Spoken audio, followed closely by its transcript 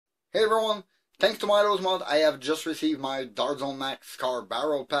Hey everyone, thanks to Milo's mod, I have just received my Dart Zone Max Scar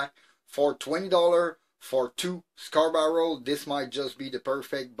Barrel Pack for $20 for 2 Scar Barrel. This might just be the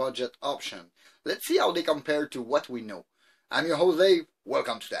perfect budget option. Let's see how they compare to what we know. I'm your host Dave,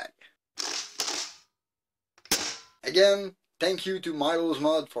 welcome to that. Again, thank you to Milo's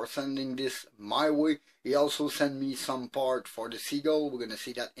mod for sending this my way. He also sent me some part for the Seagull. We're gonna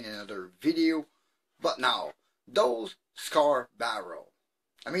see that in another video. But now, those Scar Barrel.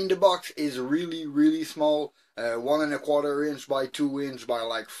 I mean, the box is really small, 1¼ inch by 2 inch by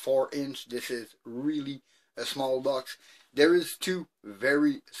like 4 inch. This is really a small box. There is 2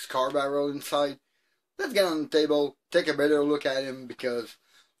 very Scar Barrel inside. Let's get on the table, take a better look at him, because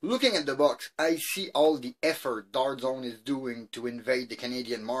looking at the box, I see all the effort Dart Zone is doing to invade the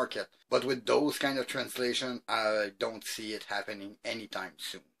Canadian market. But with those kind of translation, I don't see it happening anytime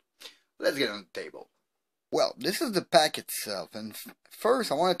soon. Let's get on the table. Well, this is the pack itself, and first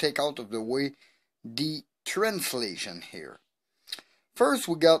I want to take out of the way the translation here. First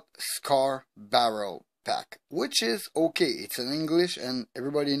we got Scar Barrel Pack, which is okay. It's in English and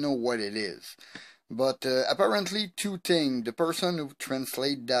everybody know what it is. But apparently 2 things. The person who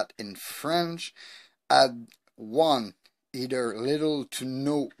translated that in French had 1, either little to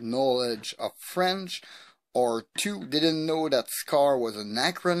no knowledge of French, or 2, didn't know that SCAR was an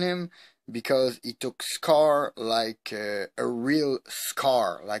acronym, because he took scar like a real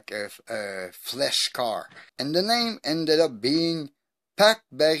scar, like a flesh scar. And the name ended up being Pack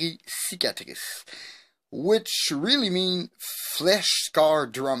Barry Cicatrice, which really means flesh scar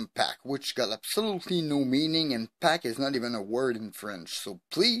drum pack, which got absolutely no meaning, and pack is not even a word in French. So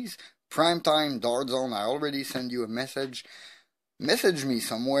please, Primetime Dart Zone, I already sent you a message. Message me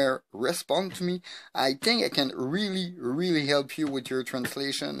somewhere, respond to me. I think I can really help you with your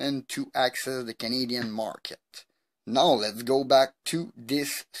translation and to access the Canadian market. Now let's go back to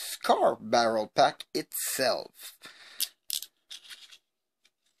this Scar Barrel Pack itself.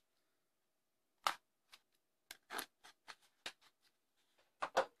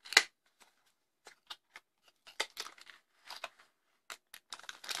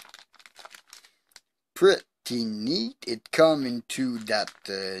 Pretty neat. It comes into that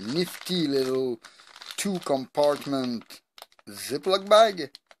nifty little 2-compartment Ziploc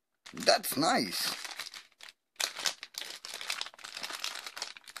bag. That's nice.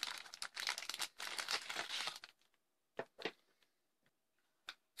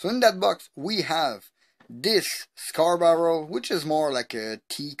 So in that box we have this Scar Barrel, which is more like a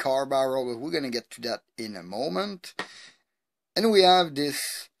T-car barrel, but we're gonna get to that in a moment. And we have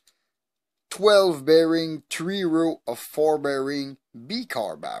this 12 bearing, 3 row of 4 bearing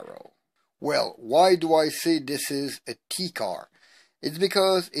B-car barrel. Well, why do I say this is a T-car? It's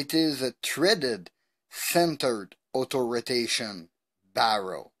because it is a threaded, centered auto-rotation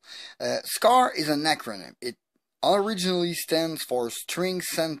barrel. SCAR is an acronym. It originally stands for String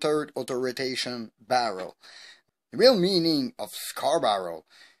Centered Auto-Rotation Barrel. The real meaning of SCAR barrel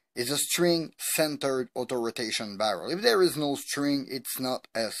is a string-centered auto-rotation barrel. If there is no string, it's not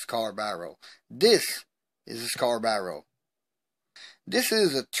a SCAR barrel. This is a SCAR barrel. This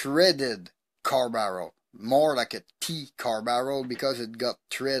is a threaded car barrel, more like a T-car barrel because it got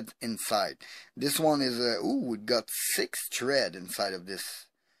thread inside. This one is it got 6 thread inside of this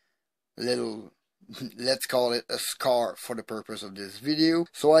little, let's call it a SCAR for the purpose of this video.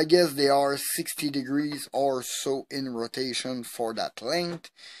 So I guess they are 60 degrees or so in rotation for that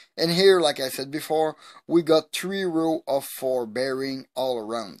length. And here, like I said before, we got 3 row of 4 bearing all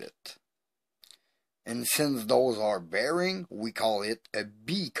around it. And since those are bearing, we call it a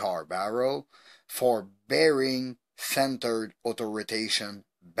B-car barrel for bearing centered auto-rotation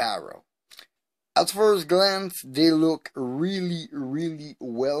barrel. At first glance, they look really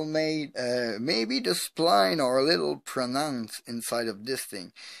well made. Maybe the spline are a little pronounced inside of this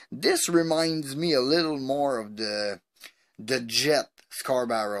thing. This reminds me a little more of the Jet Scar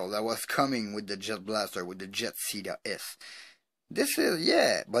Barrel that was coming with the Jet Blaster, with the Jet Cedar S. This is,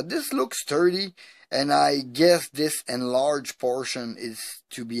 yeah, but this looks sturdy, and I guess this enlarged portion is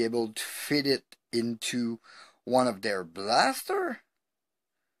to be able to fit it into one of their blaster.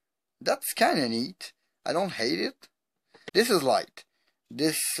 That's kind of neat. I don't hate it. This is light.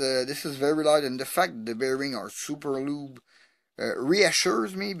 This is very light, and the fact that the bearings are super lube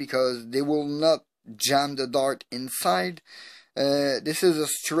reassures me, because they will not jam the dart inside. This is a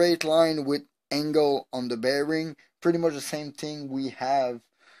straight line with angle on the bearing. Pretty much the same thing we have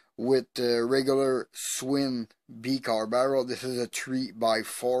with the regular Swin B-car barrel. This is a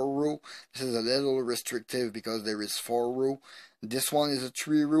 3x4 row. This is a little restrictive because there is 4 row. This one is a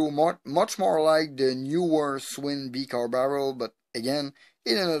 3 row, much more like the newer Swin B-car barrel, but again,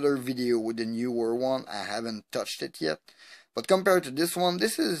 in another video with the newer one. I haven't touched it yet, but compared to this one,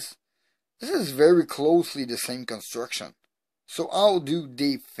 this is very closely the same construction. So how do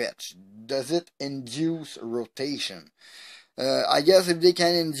they fetch? Does it induce rotation? I guess if they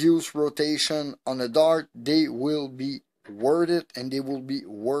can induce rotation on a dart, they will be worth it and they will be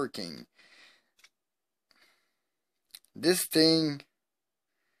working. This thing,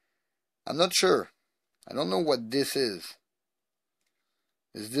 I'm not sure. I don't know what this is.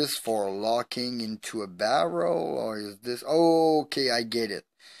 Is this for locking into a barrel, or is this... Oh, okay, I get it.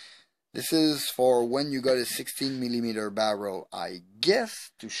 This is for when you got a 16mm barrel, I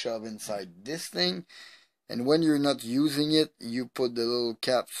guess, to shove inside this thing. And when you're not using it, you put the little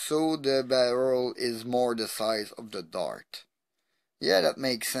cap so the barrel is more the size of the dart. Yeah, that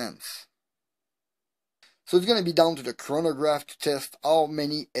makes sense. So it's going to be down to the chronograph to test how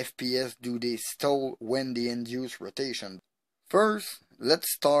many FPS do they stall when they induce rotation. First,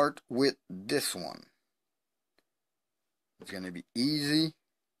 let's start with this one. It's going to be easy.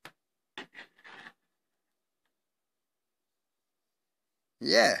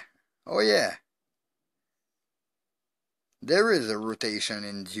 Yeah, oh yeah. There is a rotation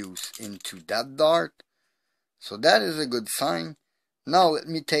induced into that dart. So that is a good sign. Now let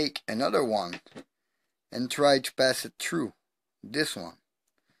me take another one and try to pass it through this one.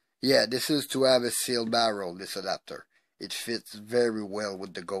 Yeah, this is to have a sealed barrel, this adapter. It fits very well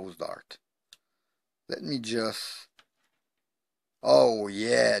with the ghost dart. Let me just... Oh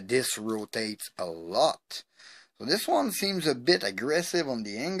yeah, this rotates a lot. So this one seems a bit aggressive on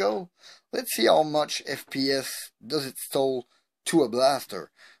the angle. Let's see how much FPS does it stall to a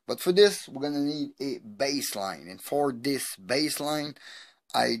blaster. But for this, we're going to need a baseline. And for this baseline,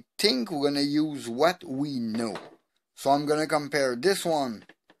 I think we're going to use what we know. So I'm going to compare this one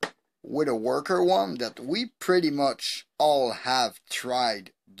with a worker one that we pretty much all have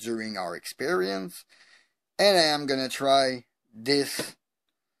tried during our experience. And I am going to try this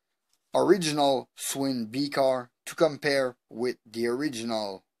original Swin B-car to compare with the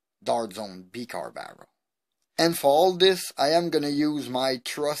original Dart Zone B-car barrel. And for all this, I am going to use my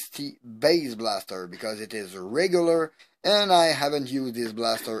trusty base blaster because it is regular and I haven't used this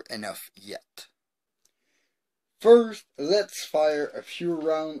blaster enough yet. First, let's fire a few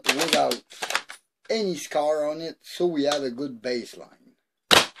rounds without any scar on it so we have a good baseline.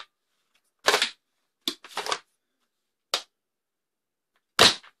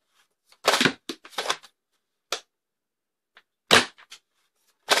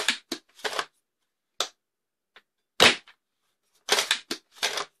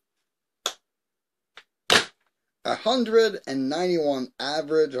 191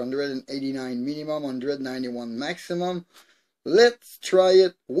 average, 189 minimum, 191 maximum. Let's try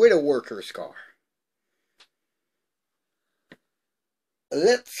it with a worker scar.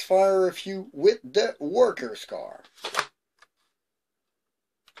 Let's fire a few with the worker scar.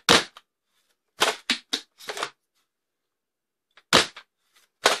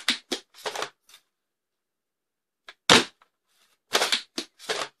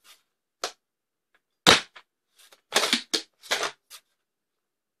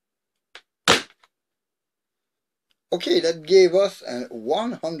 Okay, that gave us a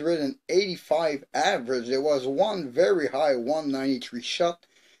 185 average. There was one very high 193 shot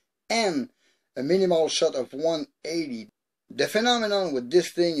and a minimal shot of 180. The phenomenon with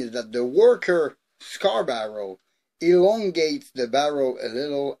this thing is that the worker scar barrel elongates the barrel a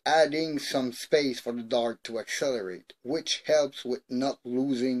little, adding some space for the dart to accelerate, which helps with not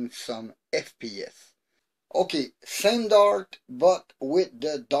losing some FPS. Okay, same dart, but with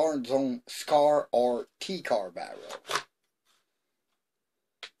the Dart Zone Scar or T-car barrel.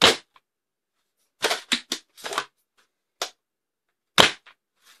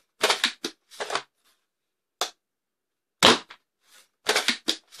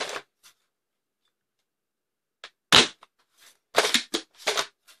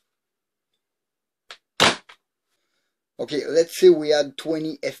 Okay, let's say we had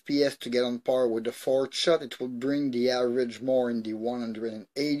 20 FPS to get on par with the fourth shot. It will bring the average more in the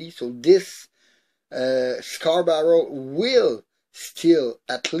 180. So this scar barrel will steal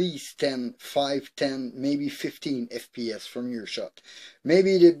at least 10, 5, 10, maybe 15 FPS from your shot.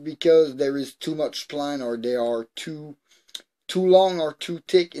 Maybe because there is too much spline or they are too long or too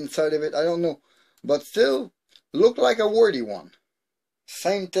thick inside of it. I don't know. But still, look like a worthy one.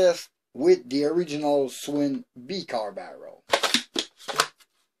 Same test with the original Swin B-car barrel.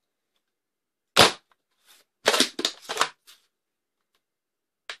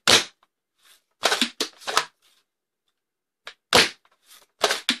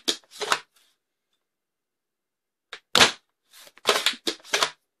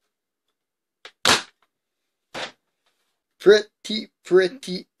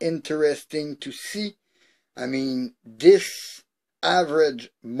 pretty interesting to see. I mean, this averaged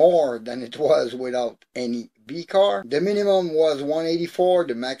more than it was without any B-car. The minimum was 184,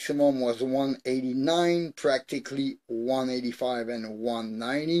 the maximum was 189, practically 185 and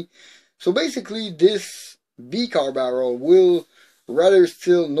 190. So basically this B-car barrel will rather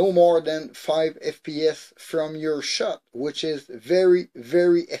steal no more than 5 FPS from your shot, which is very,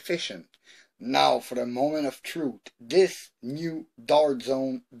 very efficient. Now for the moment of truth, this new Dart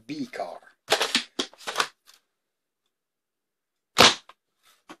Zone B-car.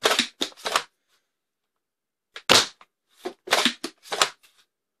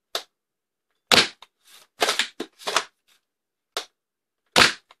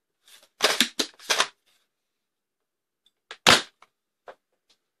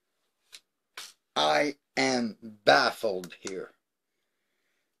 I am baffled here.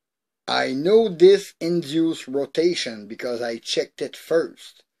 I know this induced rotation because I checked it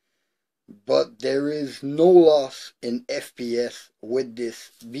first, but there is no loss in FPS with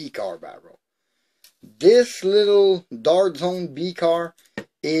this B-car barrel. This little Dart Zone B-car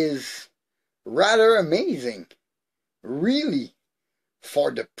is rather amazing. Really, for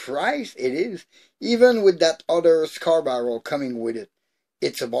the price it is, even with that other Scar barrel coming with it.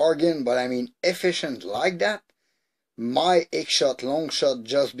 It's a bargain, but I mean, efficient like that, my X-Shot Longshot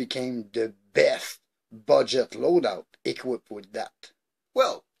just became the best budget loadout equipped with that.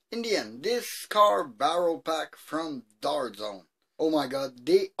 Well, in the end, this Scar barrel pack from Dart Zone, oh my god,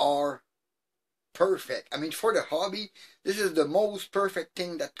 they are perfect. I mean, for the hobby, this is the most perfect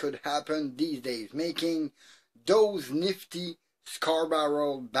thing that could happen these days, making those nifty Scar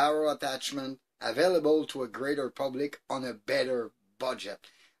barrel attachment available to a greater public on a better budget.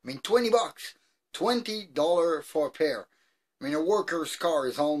 I mean, 20 bucks, $20 for a pair. I mean, a worker's car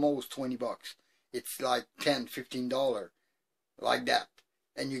is almost 20 bucks. It's like $10, $15, like that.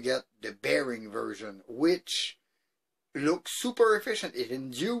 And you get the bearing version, which looks super efficient. It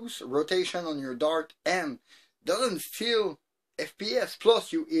induces rotation on your dart and doesn't steal FPS.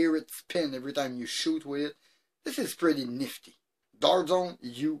 Plus, you hear it spin every time you shoot with it. This is pretty nifty. Dart Zone,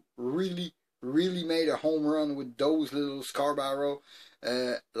 you really made a home run with those little Scar barrel.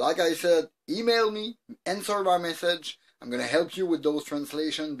 Like I said, email me, answer my message. I'm going to help you with those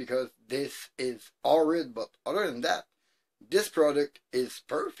translations because this is horrid. But other than that, this product is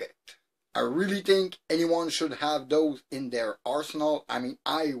perfect. I really think anyone should have those in their arsenal. I mean,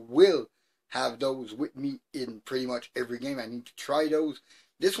 I will have those with me in pretty much every game. I need to try those.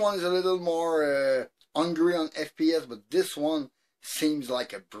 This one is a little more hungry on FPS, but this one seems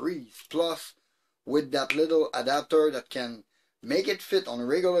like a breeze. Plus, with that little adapter that can make it fit on a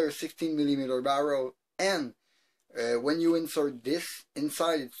regular 16mm barrel, and when you insert this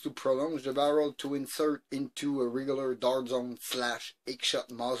inside, it's to prolong the barrel to insert into a regular Dart Zone / X-Shot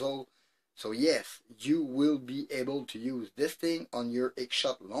muzzle. So yes, you will be able to use this thing on your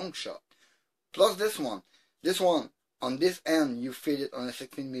X-Shot Longshot. Plus this one, on this end you fit it on a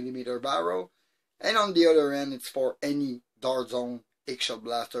 16mm barrel, and on the other end it's for any Dart Zone X-Shot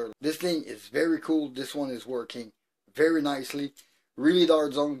blaster. This thing is very cool. This one is working very nicely. Really,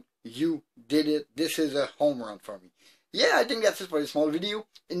 Dart Zone, you did it. This is a home run for me. Yeah, I think that's it for this small video.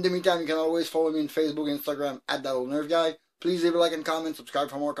 In the meantime, you can always follow me on Facebook, Instagram, @ThatOldNerfGuy. Please leave a like and comment, subscribe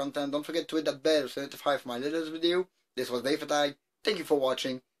for more content. Don't forget to hit that bell to notify for my latest video. This was Dave Fatai. Thank you for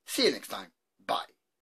watching. See you next time. Bye.